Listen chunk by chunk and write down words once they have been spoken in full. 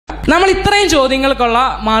നമ്മൾ ഇത്രയും ചോദ്യങ്ങൾക്കുള്ള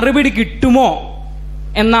മറുപടി കിട്ടുമോ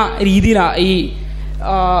എന്ന രീതിയിലാണ് ഈ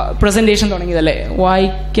പ്രസന്റേഷൻ തുടങ്ങിയതല്ലേ.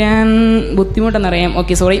 വായിക്കാൻ ബുദ്ധിമുട്ടെന്നറിയാം.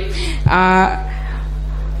 Okay, sorry.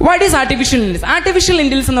 What is artificial intelligence? Artificial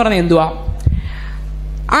intelligence എന്ന് പറഞ്ഞാൽ എന്തുവാ?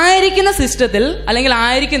 ആയിരിക്കുന്ന സിസ്റ്റത്തിൽ അല്ലെങ്കിൽ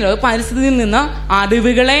ആയിരിക്കുന്ന പരിസ്ഥിതിയിൽ നിന്ന്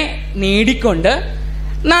അറിവുകളെ നേടിക്കൊണ്ട്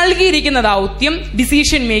നൽകിയിരിക്കുന്ന ദൗത്യം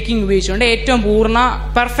ഡിസിഷൻ മേക്കിംഗ് ഉപയോഗിച്ചുകൊണ്ട് ഏറ്റവും പൂർണ്ണ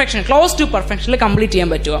പെർഫെക്ഷൻ, ക്ലോസ് ടു പെർഫെക്ഷനിൽ കംപ്ലീറ്റ് ചെയ്യാൻ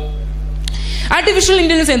പറ്റുക. ആർട്ടിഫിഷ്യൽ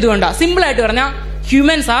ഇന്റലിജൻസ് എന്തുകൊണ്ടാണ്? സിമ്പിൾ ആയിട്ട് പറഞ്ഞാൽ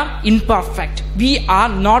humans are imperfect, V are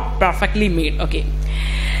not perfectly made. Okay,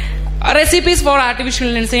 recipes four artificial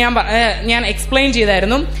intelligence ഞാൻ എക്സ്പ്ലെയിൻ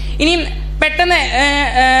ചെയ്തായിരുന്നു. ഇനിയും പെട്ടെന്ന്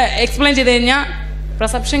എക്സ്പ്ലെയിൻ ചെയ്ത് കഴിഞ്ഞാൽ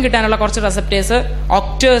പെർസെപ്ഷൻ കിട്ടാനുള്ള കുറച്ച് റെസപ്റ്റേഴ്സ്,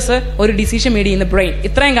 ഒക്ടേഴ്സ്, ഒരു ഡിസിഷൻ മേഡ് ചെയ്യുന്ന ബ്രെയിൻ,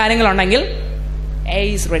 ഇത്രയും കാര്യങ്ങളുണ്ടെങ്കിൽ A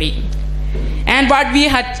is ready. And what we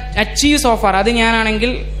had achieve so far, അത്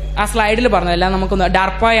ഞാനാണെങ്കിൽ ആ സ്ലൈഡിൽ പറഞ്ഞതല്ല. നമുക്കൊന്ന്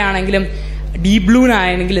ഡാർപ്പായ ആണെങ്കിലും ഡീപ് ബ്ലൂ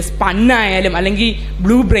ആയെങ്കിലും സ്പണ്ണായാലും അല്ലെങ്കിൽ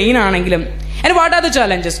ബ്ലൂ ബ്രെയിൻ ആണെങ്കിലും. And what are the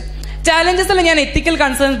challenges? ചാലഞ്ചസിൽ ഞാൻ എത്തിക്കൽ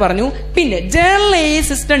കൺസേൺസ് പറഞ്ഞു. പിന്നെ ജനറൽ എ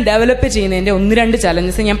സിസ്റ്റം ഡെവലപ്പ് ചെയ്യുന്നതിന്റെ 1-2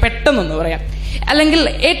 ചാലഞ്ചസ് ഞാൻ പെട്ടെന്നൊന്ന് പറയാം. അല്ലെങ്കിൽ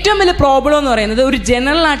ഏറ്റവും വലിയ പ്രോബ്ലം എന്ന് പറയുന്നത് ഒരു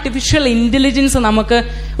ജനറൽ ആർട്ടിഫിഷ്യൽ ഇന്റലിജൻസ് നമുക്ക്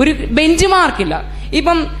ഒരു ബെഞ്ച് മാർക്കില്ല.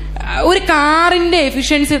 ഇപ്പം ഒരു കാറിന്റെ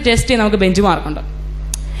എഫിഷ്യൻസി ടെസ്റ്റ് ചെയ്യാൻ നമുക്ക് ബെഞ്ച് മാർക്കുണ്ട്.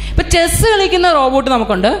 ഇപ്പൊ ചെസ് കളിക്കുന്ന റോബോട്ട്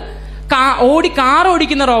നമുക്കുണ്ട്, കാർ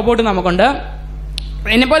ഓടിക്കുന്ന റോബോട്ട് നമുക്കുണ്ട്,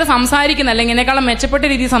 എന്നെ പോലെ സംസാരിക്കുന്ന അല്ലെങ്കിൽ എന്നെക്കാളും മെച്ചപ്പെട്ട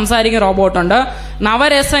രീതിയിൽ സംസാരിക്കുന്ന റോബോട്ടുണ്ട്,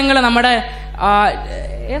 നവരസങ്ങൾ നമ്മുടെ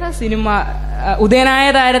ഏതാ സിനിമ ഉദയനായ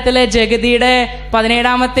താരത്തിലെ ജഗതിയുടെ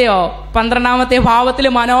 17ാമത്തെയോ 12ാമത്തെയോ ഭാവത്തിൽ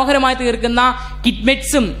മനോഹരമായി തീർക്കുന്ന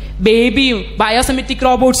കിഡ്മെറ്റ്സും ബേബിയും ബയോസെമിറ്റിക്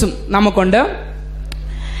റോബോട്ട്സും നമുക്കുണ്ട്.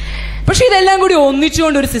 പക്ഷെ ഇതെല്ലാം കൂടി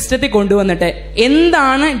ഒന്നിച്ചുകൊണ്ട് ഒരു സിസ്റ്റത്തിൽ കൊണ്ടുവന്നിട്ട്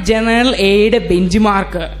എന്താണ് ജനറൽ എയുടെ ബെഞ്ച്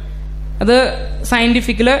മാർക്ക്? അത്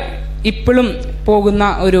സയന്റിഫിക്കില് ഇപ്പോഴും പോകുന്ന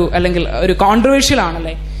ഒരു അല്ലെങ്കിൽ ഒരു കോൺട്രവേഴ്ഷ്യൽ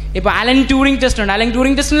ആണല്ലേ. ഇപ്പൊ അലൻ ട്യൂറിംഗ് ടെസ്റ്റ് ഉണ്ട്. അലൻ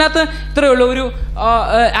ട്യൂറിംഗ് ടെസ്റ്റിനകത്ത് ഇത്രയേ ഉള്ളൂ.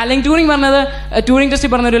 അലൻ ട്യൂറിംഗ് പറഞ്ഞത്, ട്യൂറിംഗ് ടെസ്റ്റ്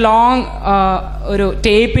പറഞ്ഞ ഒരു ലോങ് ഒരു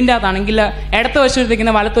ടേപ്പിന്റെ അകത്താണെങ്കിൽ ഇടത്ത്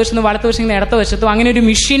വശത്തിരിക്കുന്ന വലത്ത് വശത്തും വലത്ത് വശത്തിരിക്കുന്ന ഇടത്ത് വശത്തും അങ്ങനെ ഒരു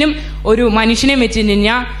മെഷീനും ഒരു മനുഷ്യനെയും വെച്ച്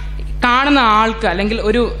കഴിഞ്ഞാൽ കാണുന്ന ആൾക്ക് അല്ലെങ്കിൽ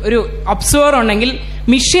ഒരു ഒബ്സർവർ ഉണ്ടെങ്കിൽ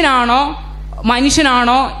മെഷീനാണോ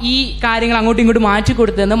മനുഷ്യനാണോ ഈ കാര്യങ്ങൾ അങ്ങോട്ടും ഇങ്ങോട്ടും മാറ്റി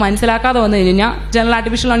കൊടുത്തതെന്ന് മനസ്സിലാക്കാതെ വന്നു കഴിഞ്ഞാൽ ജനറൽ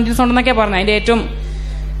ആർട്ടിഫിഷ്യൽ ഇന്റലിജൻസ് ഉണ്ടെന്നൊക്കെ പറഞ്ഞു അതിന്റെ ഏറ്റവും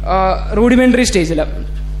റൂഡിമെന്ററി സ്റ്റേജിൽ.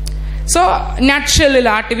 സോ നട്ട്ഷെല്ലിൽ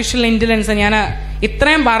ആർട്ടിഫിഷ്യൽ ഇന്റലിജൻസ് ഞാൻ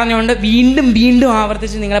ഇത്രയും പറഞ്ഞുകൊണ്ട് വീണ്ടും വീണ്ടും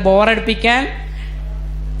ആവർത്തിച്ച് നിങ്ങളെ ബോറടിപ്പിക്കാൻ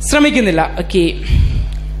ശ്രമിക്കുന്നില്ല. Okay,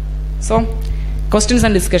 so questions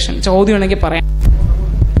and discussion, ചോദ്യം ഉണ്ടെങ്കിൽ പറയാം.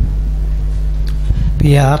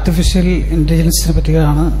 ഈ ആർട്ടിഫിഷ്യൽ ഇന്റലിജൻസിനെ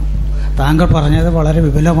പറ്റിയാണ് താങ്കൾ പറഞ്ഞത്. വളരെ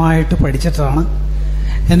വിപുലമായിട്ട് പഠിച്ചിട്ടാണ്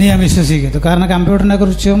എന്ന് ഞാൻ വിശ്വസിക്കുന്നു. കാരണം കമ്പ്യൂട്ടറിനെ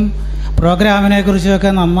കുറിച്ചും പ്രോഗ്രാമിനെ കുറിച്ചുമൊക്കെ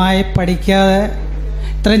നന്നായി പഠിക്കാതെ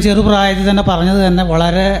ഇത്രയും ചെറുപ്രായത്തിൽ തന്നെ പറഞ്ഞത് തന്നെ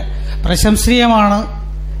വളരെ പ്രശംസനീയമാണ്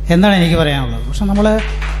എന്നാണ് എനിക്ക് പറയാനുള്ളത്. പക്ഷെ നമ്മൾ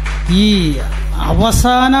ഈ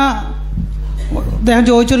അദ്ദേഹം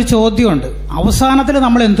ചോദിച്ചൊരു ചോദ്യമുണ്ട്, അവസാനത്തിൽ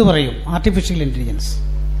നമ്മൾ എന്തു പറയും ആർട്ടിഫിഷ്യൽ ഇന്റലിജൻസ്?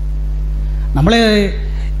 നമ്മൾ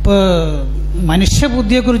ഇപ്പോൾ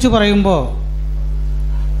മനുഷ്യബുദ്ധിയെക്കുറിച്ച് പറയുമ്പോൾ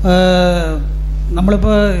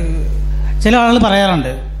നമ്മളിപ്പോൾ ചില ആളുകൾ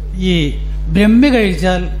പറയാറുണ്ട് ഈ ബ്രഹ്മി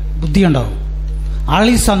കഴിച്ചാൽ ബുദ്ധി ഉണ്ടാകും. ആൾ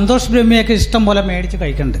ഈ സന്തോഷ് ബ്രഹ്മിയൊക്കെ ഇഷ്ടം പോലെ മേടിച്ച്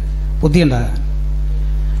കഴിക്കുന്നുണ്ട് ബുദ്ധി ഉണ്ടാകാൻ.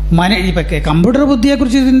 ഇപ്പം കമ്പ്യൂട്ടർ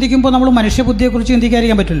ബുദ്ധിയെക്കുറിച്ച് ചിന്തിക്കുമ്പോൾ നമ്മൾ മനുഷ്യബുദ്ധിയെക്കുറിച്ച്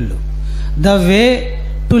ചിന്തിക്കാതിരിക്കാൻ പറ്റില്ലല്ലോ. The way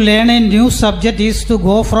to learn A new subject is to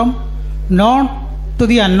go from non to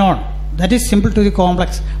the unknown, that is simple to the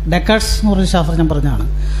complex. Descartes' എന്ന് പറഞ്ഞ ശാസ്ത്രജ്ഞൻ പറഞ്ഞാണ്.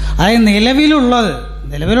 അതായത്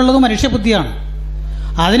നിലവിലുള്ളത് മനുഷ്യബുദ്ധിയാണ്.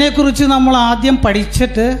 അതിനെക്കുറിച്ച് നമ്മൾ ആദ്യം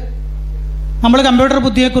പഠിച്ചിട്ട് നമ്മൾ കമ്പ്യൂട്ടർ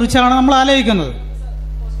ബുദ്ധിയെക്കുറിച്ചാണ് നമ്മൾ ആലോചിക്കുന്നത്.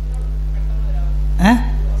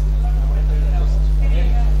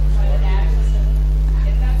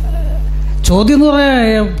 ചോദ്യം എന്ന്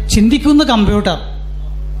പറഞ്ഞാൽ ചിന്തിക്കുന്ന കമ്പ്യൂട്ടർ,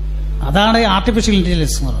 അതാണ് ആർട്ടിഫിഷ്യൽ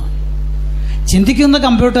ഇന്റലിജൻസ് എന്ന് പറയുന്നത്. ചിന്തിക്കുന്ന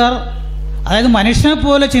കമ്പ്യൂട്ടർ, അതായത് മനുഷ്യനെ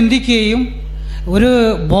പോലെ ചിന്തിക്കുകയും ഒരു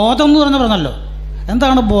ബോധം എന്ന് പറഞ്ഞല്ലോ.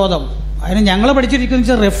 എന്താണ് ബോധം? അതിന് ഞങ്ങൾ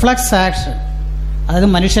പഠിച്ചിരിക്കുന്ന റിഫ്ലക്സ് ആക്ഷൻ, അതായത്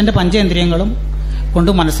മനുഷ്യൻ്റെ പഞ്ചേന്ദ്രിയങ്ങളും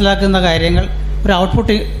കൊണ്ട് മനസ്സിലാക്കുന്ന കാര്യങ്ങൾ ഒരു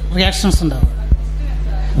ഔട്ട്പുട്ട് റിയാക്ഷൻസ് ഉണ്ടാകും.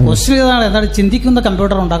 ക്വസ്റ്റ്യൻ ഇതാണ്, എന്താണ് ചിന്തിക്കുന്ന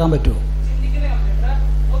കമ്പ്യൂട്ടർ ഉണ്ടാക്കാൻ പറ്റുമോ?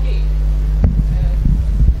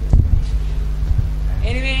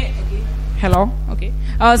 Hello, okay.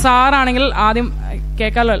 സാറാണെങ്കിൽ ആദ്യം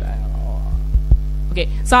കേൾക്കാമല്ലോ. ഓക്കെ,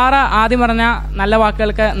 സാറ് ആദ്യം പറഞ്ഞ നല്ല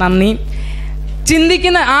വാക്കുകൾക്ക് നന്ദി.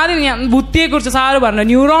 ആദ്യം ഞാൻ ബുദ്ധിയെക്കുറിച്ച് സാറ് പറഞ്ഞു.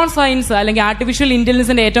 ന്യൂറോ സയൻസ് അല്ലെങ്കിൽ ആർട്ടിഫിഷ്യൽ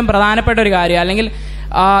ഇന്റലിജൻസിന്റെ ഏറ്റവും പ്രധാനപ്പെട്ട ഒരു കാര്യം, അല്ലെങ്കിൽ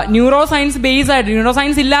ന്യൂറോ സയൻസ് ബേസ് ആയിട്ട്, ന്യൂറോ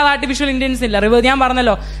സയൻസ് ഇല്ലാതെ ആർട്ടിഫിഷ്യൽ ഇന്റലിജൻസ് ഇല്ല. ഞാൻ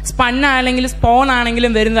പറഞ്ഞല്ലോ, സ്പൺ ആണെങ്കിലും സ്പോൺ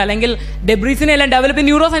ആണെങ്കിലും വരുന്നത്, അല്ലെങ്കിൽ ഡെബ്രീസിനെ എല്ലാം ഡെവലപ്പ്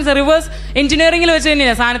ന്യൂറോ സയൻസ് റിവേഴ്സ് എഞ്ചിനീയറിംഗിൽ വെച്ച്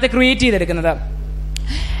തന്നെയാണ് സാധനത്തെ ക്രിയേറ്റ് ചെയ്തെടുക്കുന്നത്.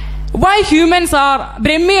 വൈ ഹ്യൂമൻസ് ആർ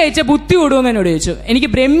ബ്രഹ്മി കഴിച്ച ബുദ്ധി കൂടുമെന്ന് എന്നോട് ചോദിച്ചു. എനിക്ക്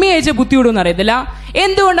ബ്രഹ്മി കഴിച്ച ബുദ്ധി കൂടുമെന്ന് അറിയത്തില്ല.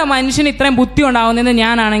 എന്തുകൊണ്ടാണ് മനുഷ്യന് ഇത്രയും ബുദ്ധി ഉണ്ടാകുന്നതെന്ന്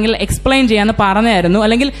ഞാനാണെങ്കിൽ എക്സ്പ്ലെയിൻ ചെയ്യാമെന്ന് പറഞ്ഞായിരുന്നു.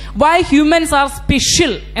 അല്ലെങ്കിൽ വൈ ഹ്യൂമൻസ് ആർ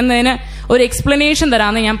സ്പെഷ്യൽ എന്നതിന് ഒരു എക്സ്പ്ലനേഷൻ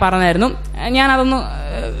തരാമെന്ന് ഞാൻ പറഞ്ഞായിരുന്നു. ഞാൻ അതൊന്ന്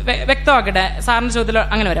വ്യക്തമാക്കട്ടെ, സാറിന്റെ ചോദ്യത്തിൽ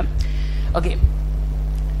അങ്ങനെ വരാം. ഓക്കെ,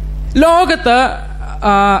 ലോകത്ത്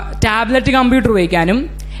ടാബ്ലറ്റ് കമ്പ്യൂട്ടർ ഉപയോഗിക്കാനും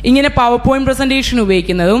ഇങ്ങനെ പവർ പോയിന്റ് പ്രസന്റേഷൻ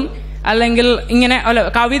ഉപയോഗിക്കുന്നതും അല്ലെങ്കിൽ ഇങ്ങനെ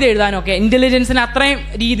കവിത എഴുതാനൊക്കെ ഇന്റലിജൻസിന് അത്രയും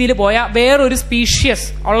രീതിയിൽ പോയ വേറൊരു സ്പീഷ്യസ്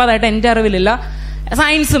ഉള്ളതായിട്ട് എൻ്റെ അറിവിലില്ല.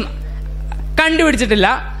 സയൻസും കണ്ടുപിടിച്ചിട്ടില്ല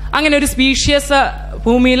അങ്ങനെ ഒരു സ്പീഷ്യസ്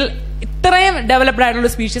ഭൂമിയിൽ ഇത്രയും ഡെവലപ്ഡ്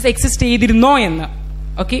ആയിട്ടുള്ള സ്പീഷ്യസ് എക്സിസ്റ്റ് ചെയ്തിരുന്നോ എന്ന്.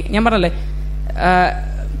 ഓക്കെ, ഞാൻ പറഞ്ഞല്ലേ,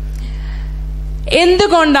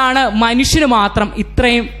 എന്തുകൊണ്ടാണ് മനുഷ്യന് മാത്രം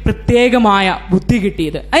ഇത്രയും പ്രത്യേകമായ ബുദ്ധി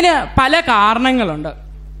കിട്ടിയത്? അതിന് പല കാരണങ്ങളുണ്ട്.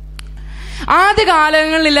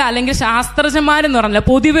 ആദ്യകാലങ്ങളിൽ അല്ലെങ്കിൽ ശാസ്ത്രജ്ഞന്മാരെന്ന് പറഞ്ഞാൽ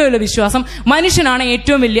പൊതുവെ ഉള്ള വിശ്വാസം മനുഷ്യനാണ്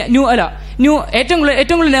ഏറ്റവും വലിയ ഏറ്റവും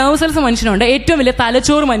കൂടുതൽ നെർവ് സെൽസ് മനുഷ്യനുണ്ട്, ഏറ്റവും വലിയ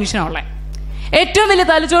തലച്ചോറ് മനുഷ്യനുള്ളത്. ഏറ്റവും വലിയ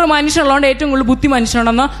തലച്ചോറ് മനുഷ്യനുള്ളതുകൊണ്ട് ഏറ്റവും കൂടുതൽ ബുദ്ധി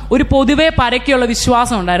മനുഷ്യനുണ്ടെന്ന് ഒരു പൊതുവെ പരക്കെയുള്ള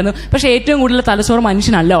വിശ്വാസം ഉണ്ടായിരുന്നു. പക്ഷെ ഏറ്റവും കൂടുതൽ തലച്ചോറ്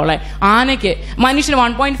മനുഷ്യനല്ല ഉള്ളത്. ആനയ്ക്ക് മനുഷ്യന്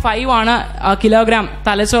 1.5 ആണ് കിലോഗ്രാം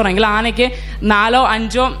തലച്ചോറെങ്കിൽ ആനയ്ക്ക്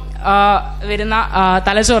 4-5 വരുന്ന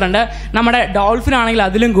തലച്ചോറുണ്ട്. നമ്മുടെ ഡോൾഫിനാണെങ്കിൽ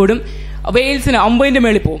അതിലും കൂടും, വെയിൽസിന് 50ന്റെ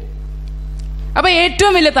മേളിൽ പോവും. അപ്പൊ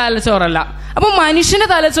ഏറ്റവും വലിയ തലച്ചോറല്ല. അപ്പൊ മനുഷ്യന്റെ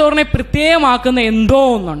തലച്ചോറിനെ പ്രത്യേകമാക്കുന്ന എന്തോ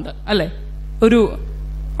ഒന്നുണ്ട് അല്ലെ?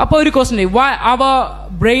 അപ്പൊ ഒരു ക്വസ്റ്റ്യൻ, വൈ അവർ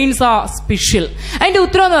ബ്രെയിൻസ് ആർ സ്പെഷ്യൽ? അതിന്റെ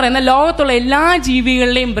ഉത്തരം എന്ന് പറയുന്നത് ലോകത്തുള്ള എല്ലാ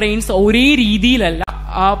ജീവികളുടെയും ബ്രെയിൻസ് ഒരേ രീതിയിലല്ല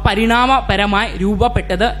പരിണാമപരമായി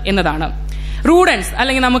രൂപപ്പെട്ടത് എന്നതാണ്. റൂഡൻസ്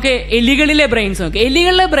അല്ലെങ്കിൽ നമുക്ക് എലികളിലെ ബ്രെയിൻസ് നോക്കി.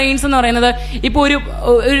 എലികളിലെ ബ്രെയിൻസ് എന്ന് പറയുന്നത് ഇപ്പൊ ഒരു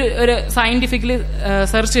സയന്റിഫിക്കലി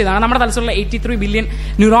സെർച്ച് ചെയ്താണ്. നമ്മുടെ തലച്ചോറിൽ 83 ബില്യൺ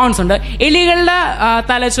ന്യൂറോൺസ് ഉണ്ട്. എലികളുടെ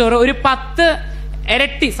തലച്ചോറ് ഒരു 10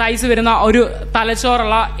 ഇരട്ടി സൈസ് വരുന്ന ഒരു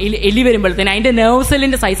തലച്ചോറുള്ള എലി വരുമ്പോഴത്തേന് അതിന്റെ നെർവ്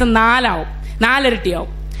സെല്ലിന്റെ സൈസ് 4 ഇരട്ടിയാവും.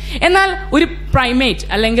 എന്നാൽ ഒരു പ്രൈമേറ്റ്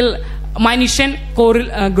അല്ലെങ്കിൽ മനുഷ്യൻ,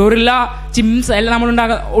 ഗൊറില്ല, ചിംസ് എല്ലാം നമ്മൾ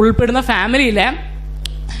ഉൾപ്പെടുന്ന ഫാമിലിയിലെ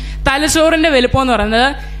തലച്ചോറിന്റെ വലുപ്പം എന്ന് പറയുന്നത്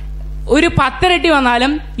ഒരു 10 ഇരട്ടി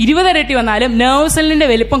വന്നാലും 20 ഇരട്ടി വന്നാലും നെർവ് സെല്ലിന്റെ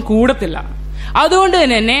വലിപ്പം കൂടത്തില്ല. അതുകൊണ്ട്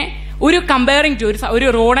തന്നെ ഒരു കമ്പയറിംഗ് ടു ഒരു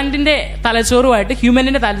റോഡന്റിന്റെ തലച്ചോറുമായിട്ട്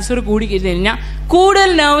ഹ്യൂമനിന്റെ തലച്ചോറ് കൂടി കഴിഞ്ഞാൽ കൂടുതൽ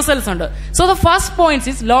നെർവ് സെൽസ് ഉണ്ട്. So the first point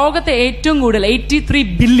is ലോകത്തെ ഏറ്റവും കൂടുതൽ 83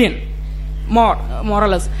 ബില്യൺ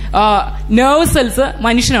മോറലസ് നെർവ് സെൽസ്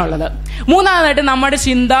മനുഷ്യനുള്ളത്. മൂന്നാമതായിട്ട് നമ്മുടെ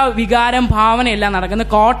ചിന്ത, വികാരം, ഭാവന എല്ലാം നടക്കുന്ന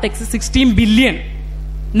കോർട്ടെക്സ് 16 ബില്യൺ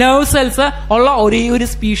നെർവ് സെൽസ് ഉള്ള ഒരേ ഒരു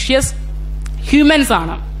സ്പീഷ്യസ് ഹ്യൂമൻസ്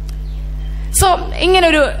ആണ്. സോ ഇങ്ങനെ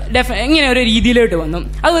ഒരു രീതിയിലോട്ട് വന്നു.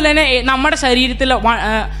 അതുപോലെ തന്നെ നമ്മുടെ ശരീരത്തിൽ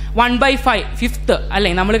 1/5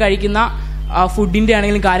 അല്ലെ നമ്മൾ കഴിക്കുന്ന ഫുഡിന്റെ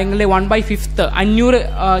ആണെങ്കിലും കാര്യങ്ങളുടെ 1/5 500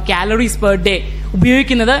 കാലറീസ് പെർ ഡേ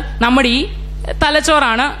ഉപയോഗിക്കുന്നത് നമ്മുടെ ഈ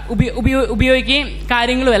തലച്ചോറാണ് ഉപയോഗിക്കുകയും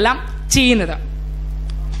കാര്യങ്ങളും എല്ലാം ചെയ്യുന്നത്.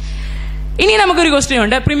 ഇനി നമുക്കൊരു ക്വസ്റ്റ്യൻ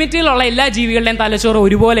ഉണ്ട്, പ്രിമിറ്റീവിലുള്ള എല്ലാ ജീവികളുടെയും തലച്ചോറ്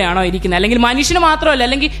ഒരുപോലെയാണോ ഇരിക്കുന്നത്? അല്ലെങ്കിൽ മനുഷ്യന് മാത്രമല്ല,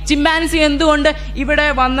 അല്ലെങ്കിൽ ചിമ്പാൻസി എന്തുകൊണ്ട് ഇവിടെ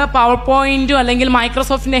വന്ന് പവർ പോയിന്റും അല്ലെങ്കിൽ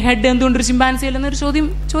മൈക്രോസോഫ്റ്റിന്റെ ഹെഡ് എന്തുകൊണ്ട് ഒരു ചിമ്പാൻസി അല്ലെന്നൊരു ചോദ്യം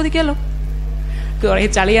ചോദിക്കാമല്ലോ.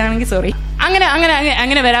 ചളിയാണെങ്കിൽ സോറി.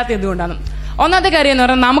 അങ്ങനെ വരാത്ത എന്തുകൊണ്ടാണ്? ഒന്നാമത്തെ കാര്യം എന്ന്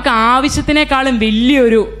പറഞ്ഞാൽ നമുക്ക് ആവശ്യത്തിനേക്കാളും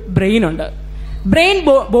വലിയൊരു ബ്രെയിൻ ഉണ്ട്. ബ്രെയിൻ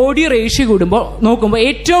ബോഡി റേഷ്യോ നോക്കുമ്പോൾ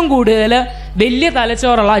ഏറ്റവും കൂടുതൽ വലിയ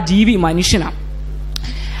തലച്ചോറുള്ള ജീവി മനുഷ്യനാണ്.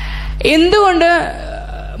 എന്തുകൊണ്ട്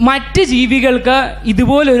മറ്റ് ജീവികൾക്ക്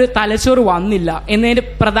ഇതുപോലൊരു തലച്ചോറ് വന്നില്ല എന്നതിന്റെ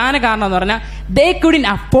പ്രധാന കാരണം എന്ന് പറഞ്ഞാൽ they couldn't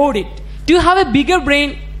afford it. To have a bigger brain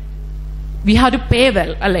we have to pay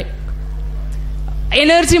well അല്ലെ?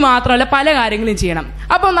 എനർജി മാത്രമല്ല പല കാര്യങ്ങളും ചെയ്യണം.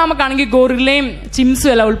 അപ്പം നമുക്കാണെങ്കിൽ ഗോറില്ലയും ചിംസും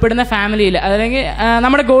എല്ലാം ഉൾപ്പെടുന്ന ഫാമിലിയിൽ അല്ലെങ്കിൽ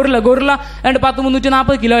നമ്മുടെ ഗോറില്ല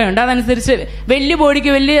 340 കിലോ ഉണ്ട്. അതനുസരിച്ച് വലിയ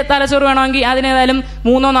ബോഡിക്ക് വലിയ തലച്ചോറ് വേണമെങ്കിൽ അതിനേതായാലും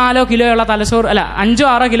 3-4 കിലോയുള്ള തലച്ചോറ്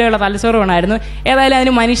 5-6 കിലോയുള്ള തലച്ചോറ് വേണമായിരുന്നു. ഏതായാലും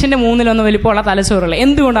അതിന് മനുഷ്യന്റെ 1/3 വലിപ്പമുള്ള തലച്ചോറുള്ള.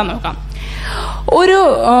 എന്തുകൊണ്ടാന്ന് നോക്കാം. ഒരു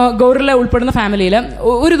ഗോറില്ല ഉൾപ്പെടുന്ന ഫാമിലിയിൽ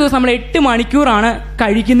ഒരു ദിവസം നമ്മൾ 8 മണിക്കൂറാണ്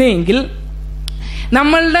കഴിക്കുന്നതെങ്കിൽ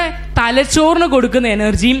നമ്മളുടെ തലച്ചോറിന് കൊടുക്കുന്ന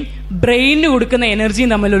എനർജിയും ബ്രെയിനിന് കൊടുക്കുന്ന എനർജിയും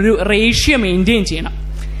തമ്മിലൊരു റേഷ്യോ മെയിൻറ്റെയിൻ ചെയ്യണം.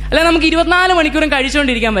 അല്ല നമുക്ക് 24 മണിക്കൂറും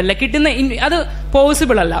കഴിച്ചുകൊണ്ടിരിക്കാൻ പറ്റില്ല. അത്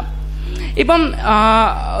പോസിബിൾ അല്ല. ഇപ്പം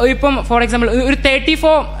ഫോർ എക്സാമ്പിൾ ഒരു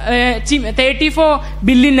 34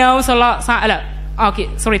 ബില്യൺ നെർവ്സ് ഉള്ള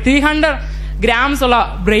 300 ഗ്രാംസ് ഉള്ള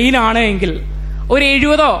ബ്രെയിൻ ആണ് എങ്കിൽ ഒരു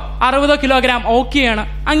 70-60 കിലോഗ്രാം ഓക്കെയാണ്,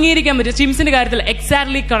 അംഗീകരിക്കാൻ പറ്റും. ചിംസിന്റെ കാര്യത്തിൽ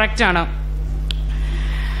എക്സാക്ട്ലി കറക്റ്റ് ആണ്.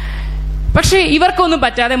 പക്ഷേ ഇവർക്കൊന്നും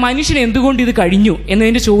പറ്റാതെ മനുഷ്യന് എന്തുകൊണ്ട് ഇത് കഴിഞ്ഞു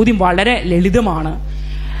എന്നതിന്റെ ചോദ്യം വളരെ ലളിതമാണ്.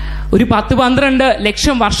 ഒരു 10-12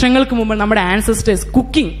 ലക്ഷം വർഷങ്ങൾക്ക് മുമ്പ് നമ്മുടെ ആൻസസ്റ്റേഴ്സ്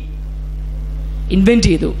കുക്കിംഗ് ഇൻവെന്റ്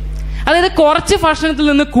ചെയ്തു. അതായത് കുറച്ച് ഭക്ഷണത്തിൽ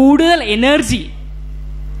നിന്ന് കൂടുതൽ എനർജി,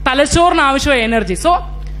 തലച്ചോറിന് ആവശ്യമായ എനർജി. സോ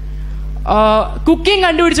കുക്കിംഗ്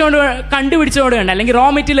കണ്ടുപിടിച്ചോണ്ട് അല്ലെങ്കിൽ റോ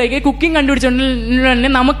മെറ്റീരിയലേക്ക് കുക്കിംഗ് കണ്ടുപിടിച്ചോണ്ട്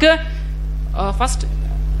തന്നെ നമുക്ക് ഫസ്റ്റ്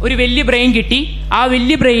ഒരു വലിയ ബ്രെയിൻ കിട്ടി, ആ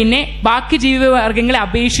വലിയ ബ്രെയിനെ ബാക്കി ജീവിവർഗങ്ങളെ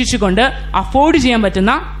അപേക്ഷിച്ചുകൊണ്ട് അഫോർഡ് ചെയ്യാൻ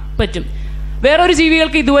പറ്റും. വേറൊരു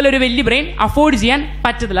ജീവികൾക്ക് ഇതുപോലെ ഒരു വലിയ ബ്രെയിൻ അഫോർഡ് ചെയ്യാൻ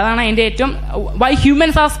പറ്റത്തില്ല. അതാണ് എൻ്റെ ഏറ്റവും വൈ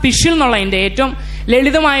ഹ്യൂമൻസ് ആർ സ്പെഷ്യൽ എന്നുള്ള എൻ്റെ ഏറ്റവും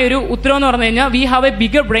ലളിതമായ ഒരു ഉത്തരം എന്ന് പറഞ്ഞു കഴിഞ്ഞാൽ we have A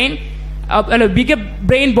bigger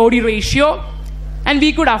brain body ratio and we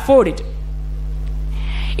could afford it.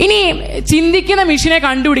 ഇനി ചിന്തിക്കുന്ന മെഷീനെ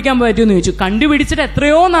കണ്ടുപിടിക്കാൻ പറ്റുമെന്ന് ചോദിച്ചു. കണ്ടുപിടിച്ചിട്ട്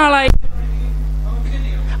എത്രയോ നാളായി,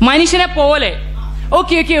 മനുഷ്യനെ പോലെ.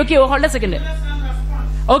 Okay hold A second.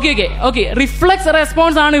 Okay reflux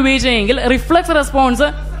response ആണ് ഉപയോഗിച്ചതെങ്കിൽ റിഫ്ലക്സ് റെസ്പോൺസ്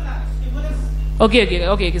ഓക്കെ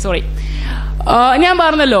സോറി, ഞാൻ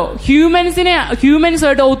പറഞ്ഞല്ലോ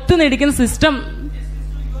ഹ്യൂമൻസുമായിട്ട് ഒത്തുനടിക്കുന്ന system.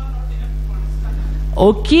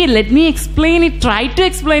 Okay, let me explain it. Try to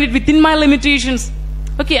explain it within my limitations.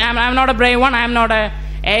 Okay, I'm not a brain one. I'm not a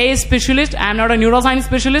AI specialist. I'm not a neuroscience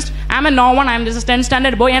specialist. I'm a no one. I'm just a 10th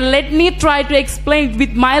standard boy. And let me try to explain it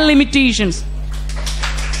with my limitations.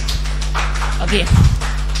 Okay.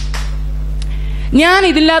 ഞാൻ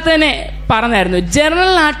ഇതില്ലാത്ത തന്നെ പറഞ്ഞായിരുന്നു,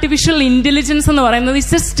 general artificial intelligence എന്ന് പറയുന്നത്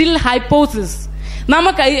it's A still hypothesis.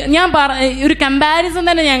 നമുക്ക് ഞാൻ ഒരു comparison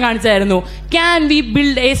തന്നെ ഞാൻ കാണിച്ചായിരുന്നു. Can we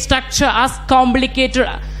build A structure as complicated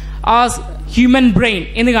as human brain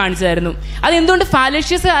എന്ന് കാണിച്ചായിരുന്നു. അത് എന്തുകൊണ്ട്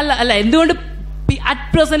ഫാലഷ്യസ് അല്ല, എന്തുകൊണ്ട് അറ്റ്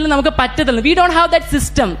പ്രസന്റിൽ നമുക്ക് പറ്റത്തില്ല. We don't have that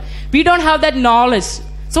system, we don't have that knowledge.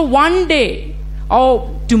 So one day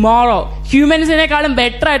tomorrow ഹ്യൂമൻസിനേക്കാളും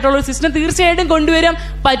better ആയിട്ടുള്ള ഒരു സിസ്റ്റം തീർച്ചയായിട്ടും കൊണ്ടുവരാൻ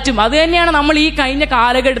പറ്റും. അത് തന്നെയാണ് നമ്മൾ ഈ കഴിഞ്ഞ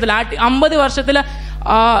കാലഘട്ടത്തിൽ 50 വർഷത്തിൽ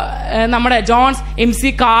നമ്മുടെ ജോൺസ്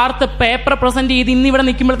MC കാർത്ത് പേപ്പർ പ്രസന്റ് ചെയ്ത് ഇന്നിവിടെ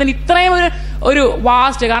നിൽക്കുമ്പോഴത്തേന് ഇത്രയും ഒരു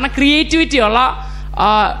വാസ്റ്റ്, കാരണം ക്രിയേറ്റിവിറ്റി ഉള്ള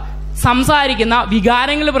സംസാരിക്കുന്ന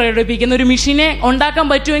വികാരങ്ങൾ പ്രകടിപ്പിക്കുന്ന ഒരു മെഷീനെ ഉണ്ടാക്കാൻ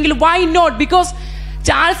പറ്റുമെങ്കിൽ why not? Because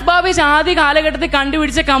Charles Babbage ആദ്യ കാലഘട്ടത്തിൽ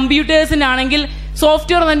കണ്ടുപിടിച്ച കമ്പ്യൂട്ടേഴ്സിനാണെങ്കിൽ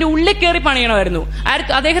സോഫ്റ്റ്വെയർ അതിന്റെ ഉള്ളിൽ കയറി പണിയണമായിരുന്നു.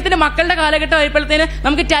 അദ്ദേഹത്തിന്റെ മക്കളുടെ കാലഘട്ടം ആയപ്പോഴത്തേന്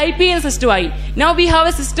നമുക്ക് ടൈപ്പ് ചെയ്യുന്ന സിസ്റ്റമായി. Now we have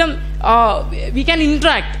A system, we can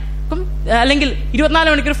interact. അല്ലെങ്കിൽ 24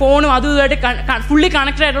 മണിക്കൂർ ഫോണും അതുമായിട്ട് ഫുള്ളി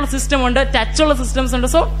കണക്റ്റഡ് ആയിട്ടുള്ള സിസ്റ്റം ഉണ്ട്, ടച്ച് ഉള്ള സിസ്റ്റംസ് ഉണ്ട്.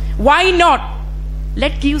 So why not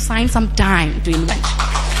let give science some time to invent.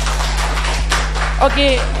 Okay,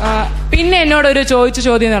 പിന്നെ എന്നോടൊരു ചോദിച്ച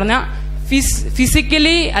ചോദ്യം എന്ന് പറഞ്ഞാൽ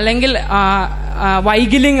ഫിസിക്കലി അല്ലെങ്കിൽ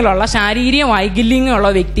വൈകല്യങ്ങളുള്ള ശാരീരിക വൈകല്യങ്ങളുള്ള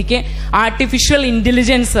വ്യക്തിക്ക് ആർട്ടിഫിഷ്യൽ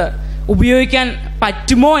ഇന്റലിജൻസ് ഉപയോഗിക്കാൻ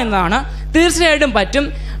പറ്റുമോ എന്നാണ്. തീർച്ചയായിട്ടും പറ്റും.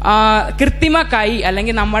 കൃത്രിമ കൈ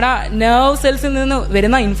അല്ലെങ്കിൽ നമ്മുടെ നെർവ് സെൽസിൽ നിന്ന്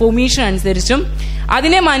വരുന്ന ഇൻഫോർമേഷൻ അനുസരിച്ചും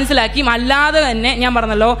അതിനെ മനസ്സിലാക്കിയും അല്ലാതെ തന്നെ ഞാൻ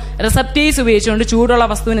പറഞ്ഞല്ലോ റിസപ്റ്റേഴ്സ് ഉപയോഗിച്ചുകൊണ്ട് ചൂടുള്ള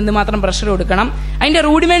വസ്തുവിന് എന്തുമാത്രം പ്രഷർ കൊടുക്കണം, അതിന്റെ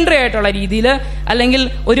റൂഡിമെന്ററി ആയിട്ടുള്ള രീതിയിൽ അല്ലെങ്കിൽ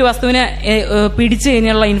ഒരു വസ്തുവിനെ പിടിച്ചു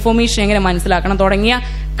കഴിഞ്ഞുള്ള ഇൻഫോർമേഷൻ എങ്ങനെ മനസ്സിലാക്കണം തുടങ്ങിയ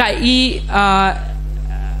ഈ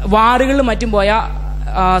വാറുകളിലും മറ്റും പോയ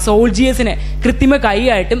സോൾജിയേഴ്സിനെ കൃത്രിമ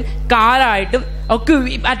കൈയായിട്ടും കാലായിട്ടും ഒക്കെ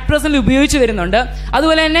അറ്റ് പ്രസന്റ് ഉപയോഗിച്ച് വരുന്നുണ്ട്.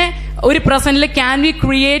 അതുപോലെ തന്നെ ഒരു പ്രസന്റിൽ can we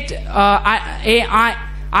create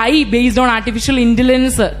I based on artificial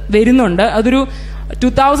intelligence വരുന്നുണ്ട്. അതൊരു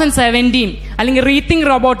 2017 അല്ലെങ്കിൽ റീതിങ്ക്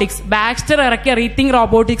റോബോട്ടിക്സ്, ബാക്സ്റ്റർ ഇറക്കിയ റീതിങ്ക്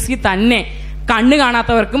റോബോട്ടിക്സിൽ തന്നെ കണ്ണ്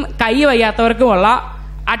കാണാത്തവർക്കും കൈ വയ്യാത്തവർക്കുമുള്ള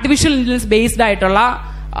ആർട്ടിഫിഷ്യൽ ഇന്റലിജൻസ് ബേസ്ഡ് ആയിട്ടുള്ള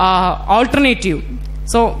ഓൾട്ടർനേറ്റീവ്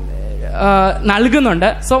നൽകുന്നുണ്ട്.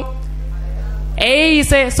 So AI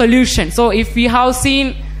is a solution. So if we have seen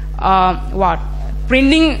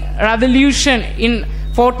printing revolution in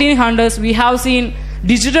 1400s, we have seen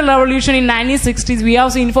digital revolution in 1960s, we have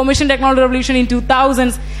seen information technology revolution in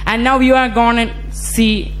 2000s, and now we are going to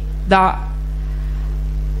see the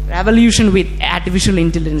revolution with artificial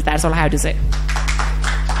intelligence. That's all I have to say.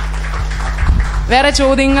 വേറെ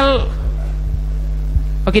ചോദ്യങ്ങൾ?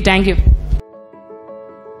 Okay, thank you.